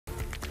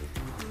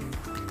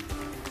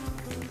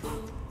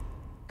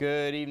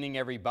Good evening,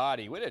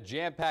 everybody. We had a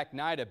jam-packed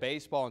night of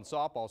baseball and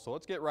softball, so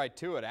let's get right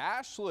to it.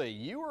 Ashley,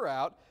 you were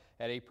out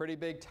at a pretty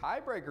big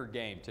tiebreaker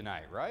game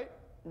tonight, right?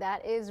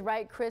 That is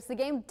right, Chris. The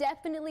game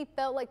definitely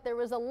felt like there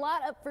was a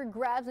lot up for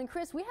grabs. And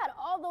Chris, we had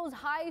all those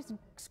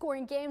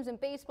high-scoring games in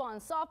baseball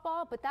and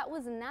softball, but that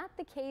was not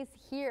the case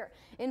here.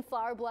 In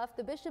Flower Bluff,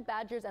 the Bishop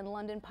Badgers and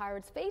London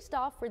Pirates faced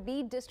off for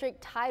the district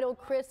title,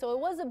 Chris. So it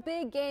was a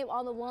big game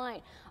on the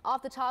line.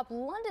 Off the top,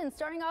 London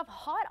starting off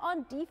hot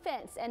on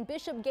defense and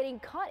Bishop getting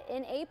caught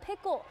in a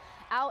pickle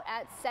out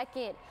at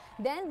second.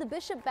 Then the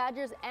Bishop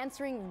Badgers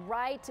answering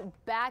right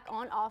back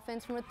on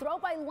offense from a throw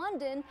by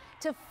London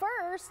to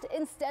first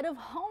instead of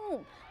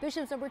home.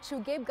 Bishop's number 2,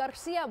 Gabe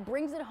Garcia,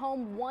 brings it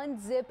home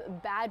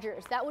 1-zip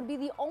Badgers. That would be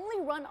the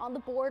only run on the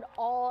board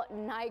all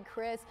night,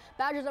 Chris.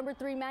 Badgers number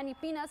 3, Manny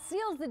Pina,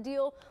 seals the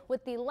deal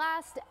with the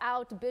last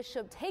out.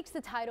 Bishop takes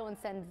the title and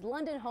sends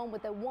London home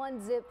with a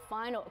 1-zip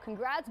final.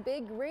 Congrats,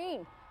 Big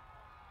Green.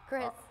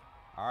 Chris.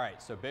 All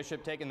right, so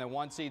Bishop taking the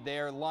 1 seed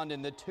there,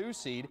 London the 2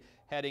 seed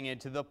heading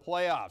into the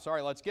playoffs. All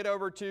right, let's get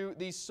over to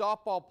the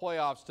softball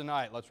playoffs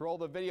tonight. Let's roll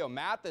the video.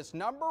 Mathis,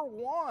 number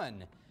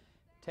 1,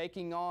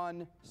 taking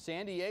on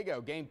San Diego,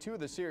 game 2 of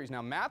the series.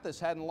 Now, Mathis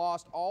hadn't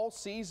lost all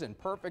season,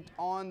 perfect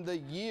on the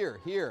year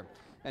here.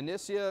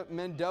 Anicia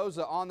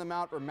Mendoza on the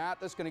mound for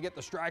Mathis, going to get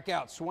the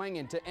strikeout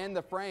swinging to end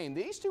the frame.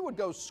 These two would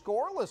go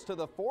scoreless to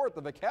the 4th.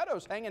 The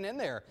Vaqueros hanging in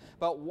there.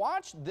 But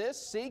watch this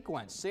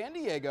sequence. San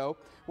Diego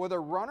with a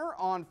runner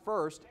on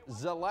first.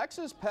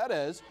 Zalexis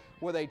Perez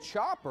with a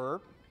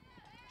chopper.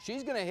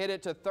 She's going to hit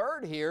it to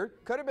third here.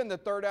 Could have been the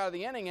 3rd out of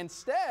the inning.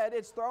 Instead,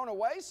 it's thrown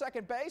away.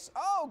 Second base.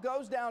 Oh,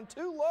 goes down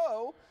too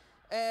low.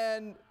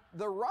 And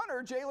the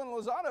runner, Jalen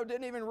Lozano,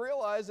 didn't even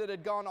realize it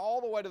had gone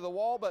all the way to the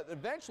wall, but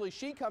eventually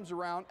she comes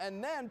around,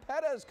 and then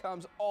Perez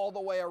comes all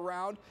the way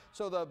around.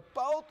 So the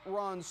both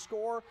runs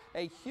score.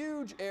 A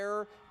huge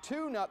error.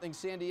 2-0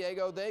 San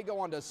Diego. They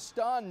go on to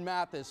stun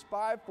Mathis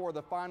 5-4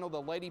 the final.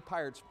 The Lady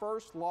Pirates'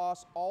 first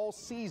loss all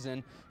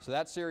season. So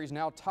that series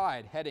now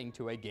tied heading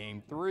to a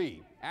game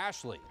 3.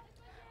 Ashley.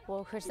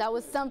 Well, Chris, that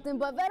was something,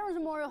 but Veterans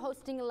Memorial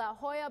hosting La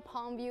Jolla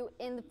Palmview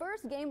in the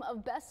first game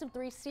of best of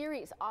 3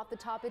 series. Off the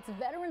top, it's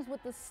Veterans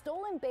with the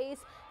stolen base,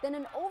 then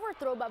an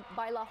overthrow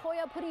by La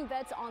Jolla, putting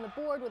Vets on the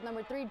board with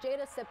number 3,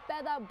 Jada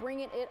Cepeda,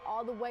 bringing it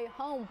all the way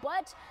home.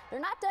 But they're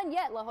not done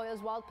yet. La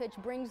Jolla's wild pitch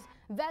brings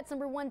Vets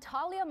number 1,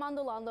 Talia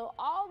Mandolando,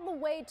 all the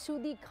way to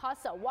the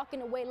casa,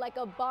 walking away like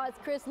a boss.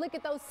 Chris, look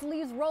at those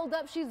sleeves rolled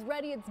up. She's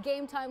ready. It's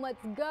game time.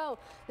 Let's go.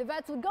 The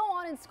Vets would go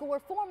on and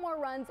score 4 more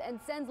runs and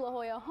sends La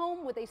Jolla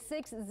home with a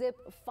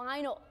 6-zip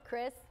final.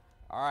 Chris.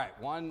 All right,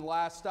 one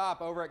last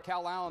stop over at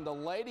Calallen. The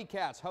Lady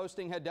Cats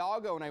hosting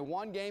Hidalgo in a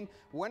 1-game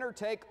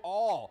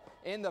winner-take-all.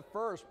 In the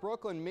first,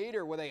 Brooklyn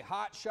Meter with a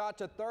hot shot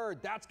to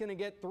third. That's going to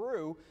get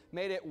through.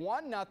 Made it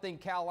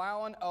 1-0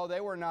 Calallen. Oh, they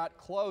were not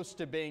close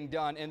to being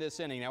done in this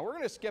inning. Now, we're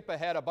going to skip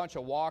ahead a bunch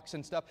of walks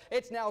and stuff.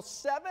 It's now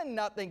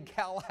 7-0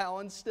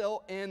 Calallen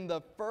still in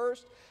the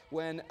first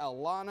when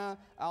Alana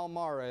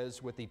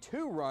Almarez with the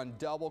 2-run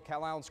double.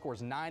 Calallen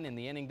scores 9 in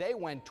the inning. They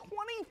win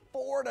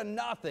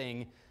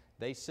 24-0.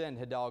 They send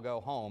Hidalgo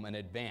home and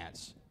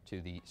advance to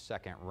the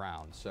 2nd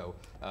round. So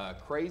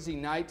crazy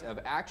night of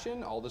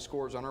action. All the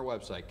scores on our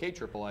website,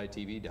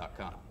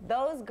 KIIITV.com.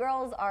 Those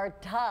girls are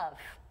tough.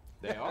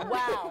 They are.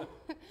 Wow.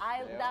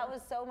 That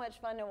was so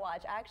much fun to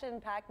watch.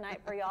 Action-packed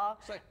night for y'all.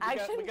 Like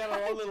we got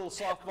our own little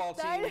softball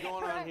team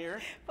going on here.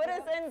 Put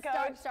us in,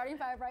 Coach. Starting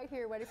 5 right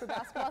here, ready for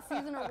basketball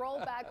season to roll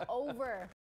back over.